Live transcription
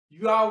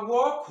You are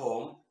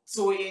welcome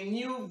to a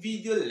new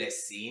video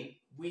lesson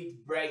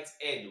with Bright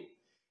Edu.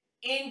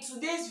 In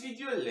today's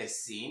video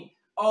lesson,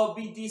 I'll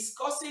be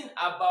discussing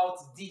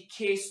about the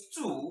case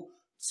 2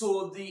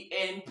 to the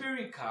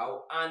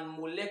empirical and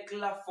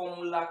molecular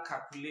formula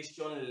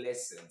calculation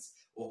lessons.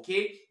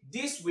 Okay,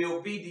 this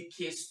will be the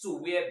case 2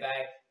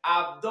 whereby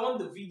I've done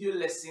the video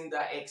lesson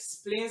that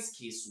explains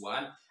case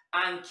 1,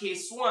 and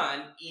case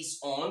 1 is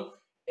on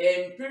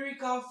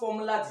empirical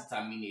formula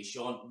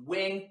determination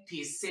when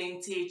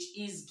percentage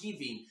is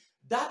given.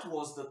 That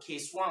was the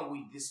case 1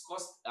 we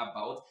discussed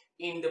about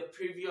in the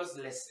previous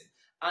lesson,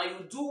 and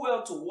you do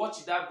well to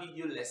watch that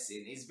video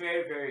lesson. It's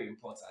very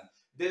important.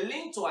 The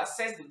link to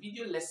access the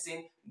video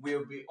lesson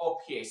will be up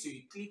here, so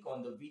you click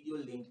on the video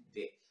link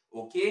there.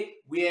 Okay,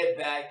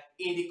 whereby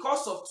in the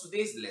course of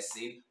today's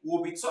lesson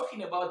we'll be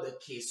talking about the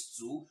case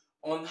 2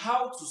 on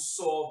how to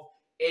solve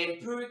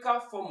empirical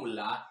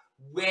formula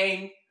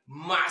when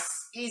mass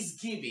is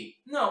given.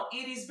 Now,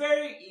 it is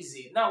very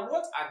easy. Now,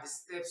 what are the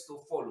steps to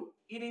follow?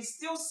 It is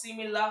still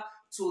similar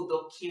to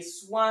the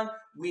case 1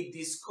 we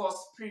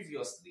discussed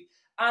previously.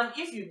 And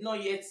if you've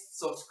not yet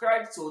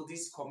subscribed to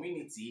this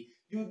community,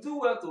 you do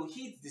well to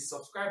hit the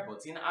subscribe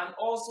button and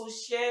also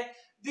share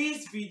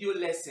these video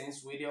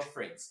lessons with your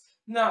friends.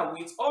 Now,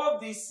 with all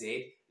this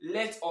said,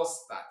 let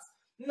us start.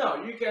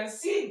 Now, you can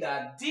see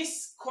that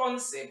this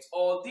concept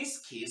or this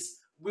case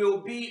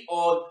will be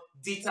on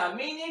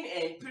determining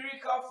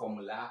empirical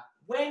formula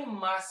when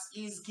mass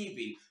is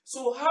given.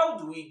 So how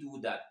do we do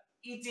that?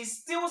 It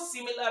is still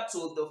similar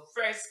to the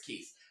first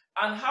case.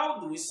 And how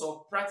do we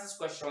solve practice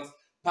questions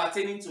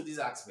pertaining to these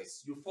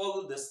aspects? You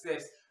follow the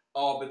steps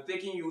I'll be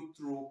taking you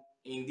through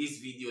in this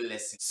video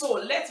lesson. So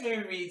let me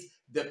read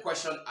the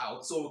question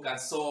out so we can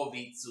solve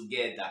it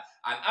together.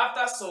 And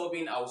after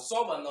solving, I'll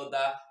solve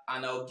another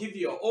and I'll give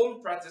you your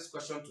own practice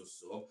question to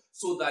solve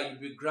so that you'll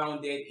be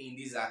grounded in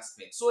this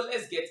aspect. So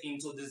let's get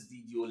into this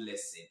video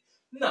lesson.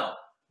 Now,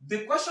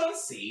 the question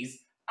says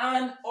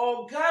an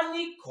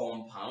organic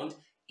compound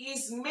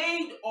is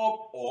made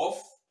up of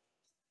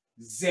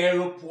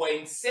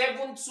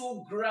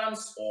 0.72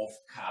 grams of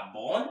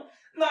carbon.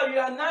 Now, you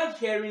are now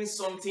hearing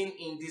something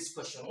in this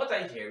question. What are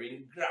you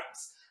hearing?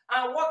 Grams.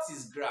 And what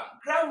is gram?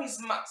 Gram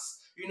is mass.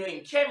 You know,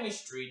 in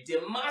chemistry,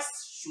 the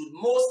mass should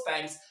most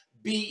times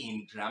be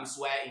in grams,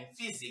 while in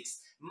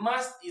physics,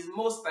 mass is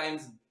most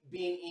times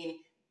being in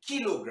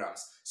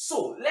kilograms.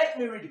 So, let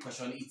me read the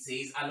question. It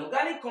says, an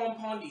organic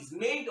compound is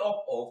made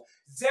up of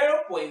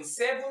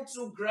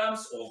 0.72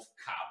 grams of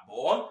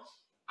carbon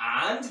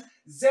and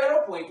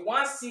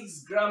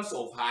 0.16 grams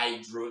of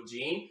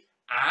hydrogen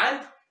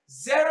and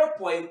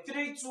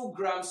 0.32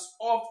 grams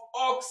of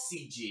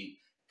oxygen.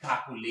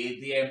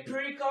 Calculate the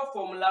empirical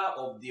formula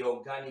of the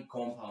organic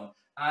compound,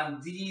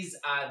 and these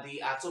are the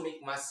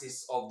atomic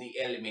masses of the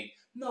element.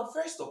 Now,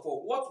 first of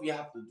all, what we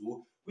have to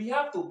do, we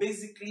have to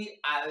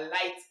basically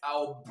highlight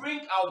or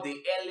bring out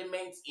the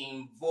elements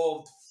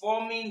involved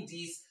forming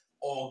this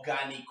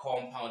organic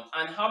compound.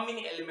 And how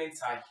many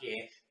elements are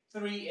here?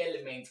 3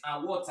 elements.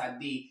 And what are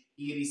they?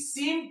 It is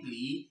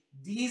simply,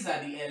 these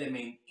are the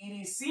elements. It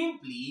is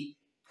simply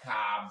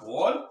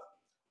carbon.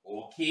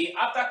 Okay,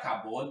 after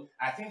carbon,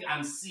 I think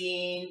I'm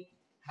seeing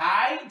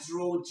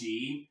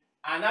hydrogen,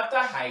 and after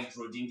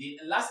hydrogen,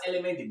 the last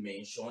element they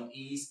mentioned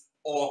is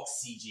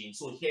oxygen.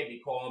 So here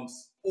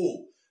becomes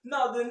O.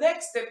 Now, the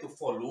next step to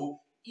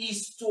follow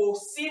is to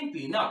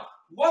simply, now,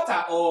 what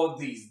are all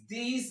these?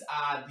 These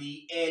are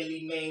the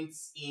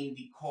elements in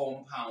the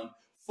compound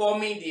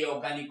forming the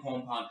organic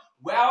compound.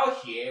 Well,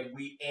 here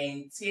we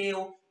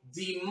entail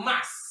the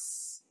mass.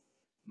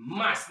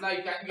 Now,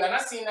 you are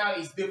not seeing how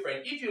it's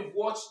different. If you've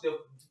watched the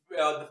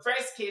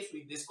first case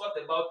we discussed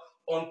about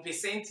on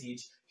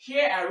percentage,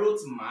 here I wrote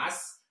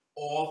mass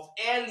of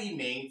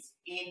elements.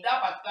 In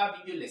that particular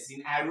video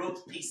lesson, I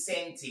wrote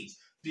percentage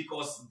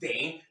because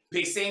then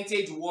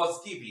percentage was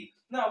given.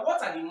 Now,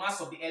 what are the mass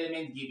of the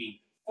element given?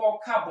 For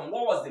carbon,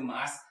 what was the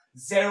mass?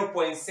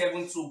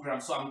 0.72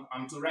 grams. So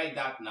I'm to write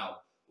that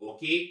now.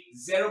 Okay,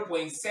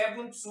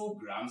 0.72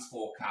 grams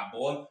for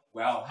carbon.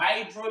 Well,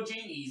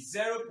 hydrogen is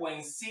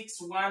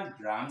 0.61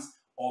 grams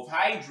of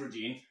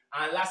hydrogen,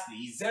 and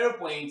lastly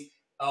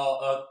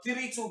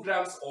 0.32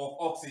 grams of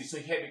oxygen. So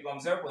here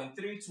becomes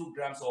 0.32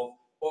 grams of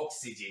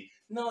oxygen.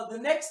 Now, the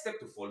next step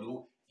to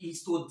follow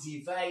is to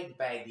divide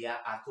by their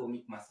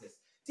atomic masses.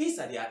 These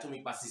are the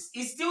atomic masses.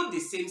 It's still the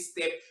same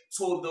step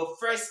to the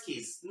first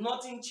case.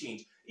 Nothing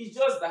changed. It's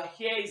just that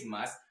here is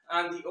mass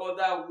and the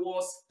other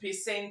was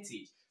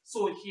percentage.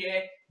 So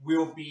here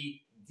will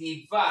be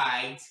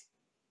divide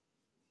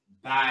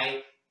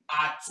by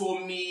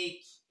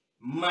atomic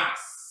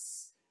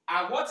mass.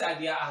 And what are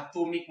their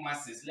atomic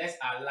masses? Let's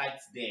highlight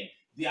them.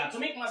 The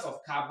atomic mass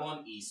of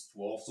carbon is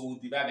 12, so we'll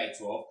divide by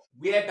 12.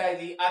 Whereby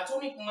the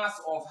atomic mass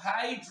of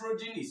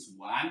hydrogen is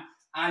 1,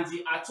 and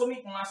the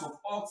atomic mass of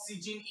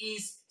oxygen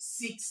is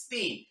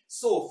 16.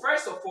 So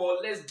first of all,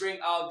 let's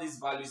bring out these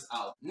values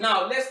out.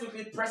 Now, let's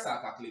quickly press our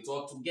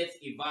calculator to get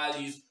a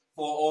values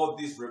for all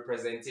these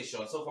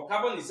representations. So for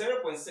carbon is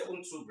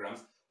 0.72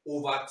 grams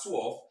over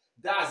 12,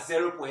 that's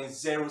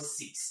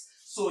 0.06.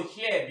 So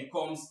here it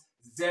becomes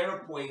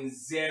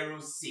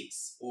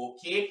 0.06.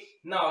 Okay,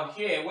 now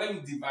here when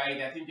you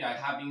divide, I think you are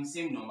having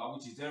same number,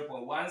 which is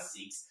 0.16.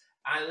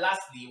 And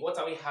lastly, what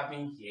are we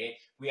having here?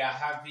 We are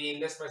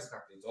having, let's press the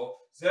calculator,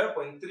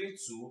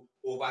 0.32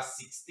 over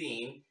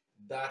 16.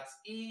 That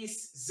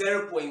is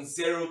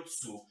 0.02.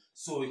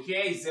 So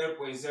here is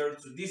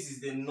 0.02. This is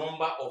the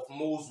number of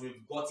moles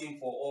we've gotten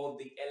for all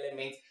the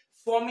elements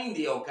forming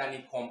the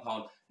organic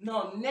compound.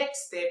 Now,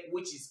 next step,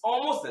 which is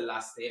almost the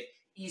last step,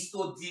 is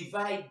to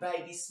divide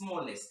by the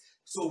smallest.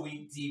 So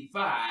we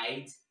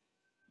divide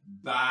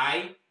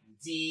by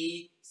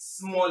the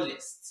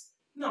smallest.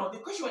 Now, the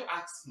question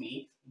asks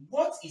me,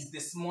 what is the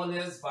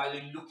smallest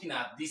value looking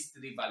at these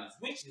three values?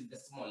 Which is the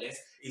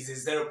smallest? Is it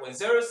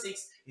 0.06?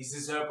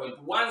 Is it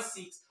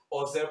 0.16?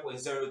 Or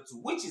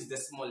 0.02? Which is the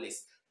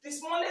smallest? The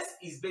smallest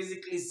is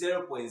basically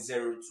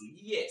 0.02.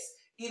 Yes,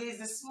 it is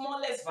the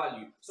smallest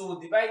value. So we'll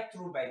divide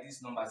through by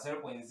this number,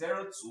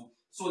 0.02.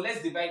 So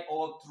let's divide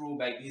all through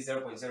by this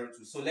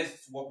 0.02. So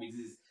let's work with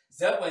this.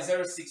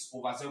 0.06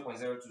 over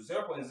 0.02.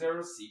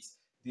 0.06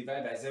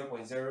 divided by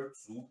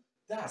 0.02.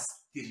 That's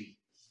 3.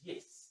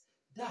 Yes,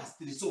 that's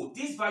 3. So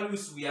these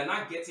values we are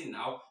not getting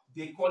now,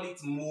 they call it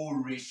mole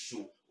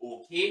ratio.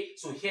 Okay,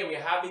 so here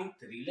we're having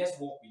 3. Let's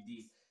work with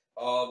this.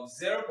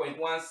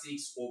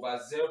 0.16 over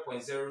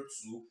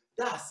 0.02,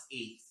 that's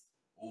 8.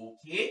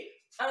 Okay,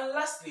 and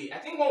lastly, I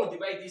think when we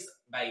divide this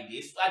by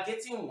this, we are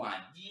getting 1.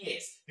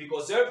 Yes,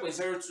 because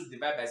 0.02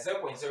 divided by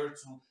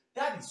 0.02,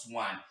 that is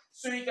 1.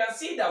 So you can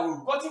see that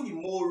we've gotten the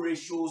mole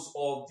ratios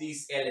of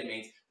these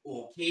elements.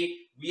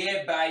 Okay,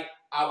 whereby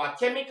our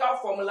chemical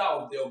formula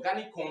of the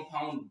organic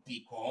compound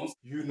becomes,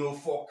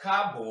 for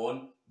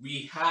carbon,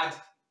 we had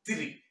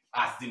 3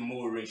 as the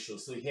mole ratio.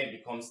 So here it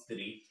becomes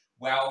 3.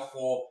 While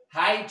for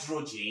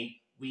hydrogen,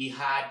 we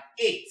had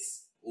 8.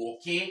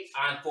 Okay,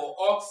 and for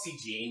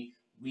oxygen,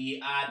 we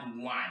had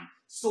 1.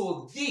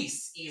 So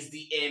this is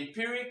the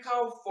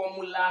empirical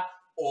formula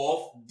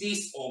of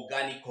this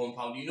organic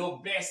compound.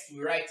 Best we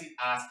write it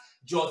as,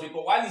 just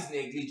because 1 is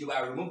negligible,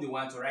 I remove the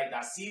 1 to write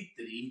as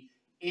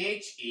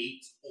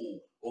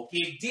C3H8O.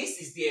 Okay, this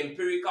is the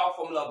empirical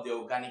formula of the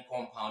organic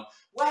compound.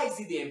 Why is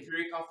it the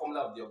empirical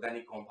formula of the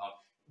organic compound?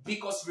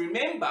 Because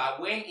remember,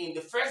 when in the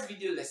first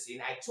video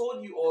lesson, I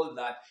told you all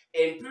that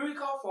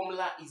empirical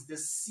formula is the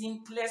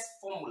simplest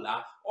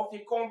formula of a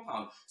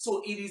compound.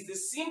 So it is the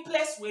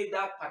simplest way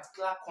that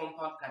particular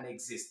compound can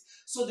exist.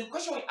 So the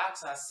question we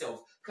ask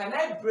ourselves, can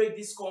I break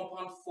this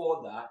compound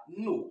further?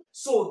 No.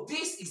 So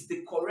this is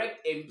the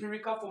correct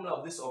empirical formula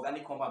of this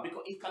organic compound,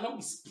 because it cannot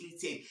be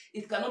splitted.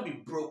 It cannot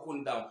be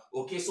broken down.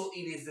 Okay, so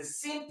it is the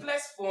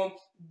simplest form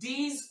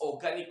this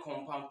organic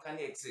compound can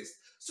exist.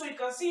 So you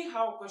can see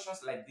how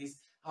questions like this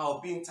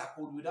are being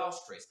tackled without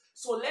stress.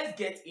 So let's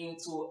get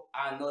into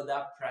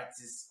another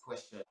practice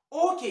question.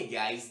 Okay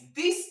guys,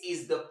 this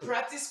is the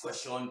practice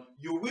question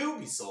you will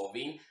be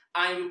solving,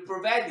 and you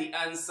provide the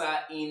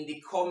answer in the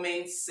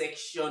comment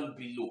section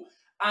below.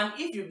 And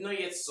if you've not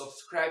yet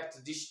subscribed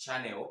to this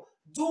channel,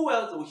 do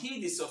well to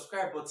hit the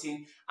subscribe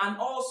button and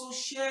also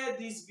share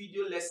these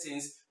video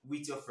lessons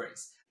with your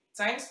friends.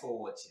 Thanks for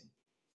watching.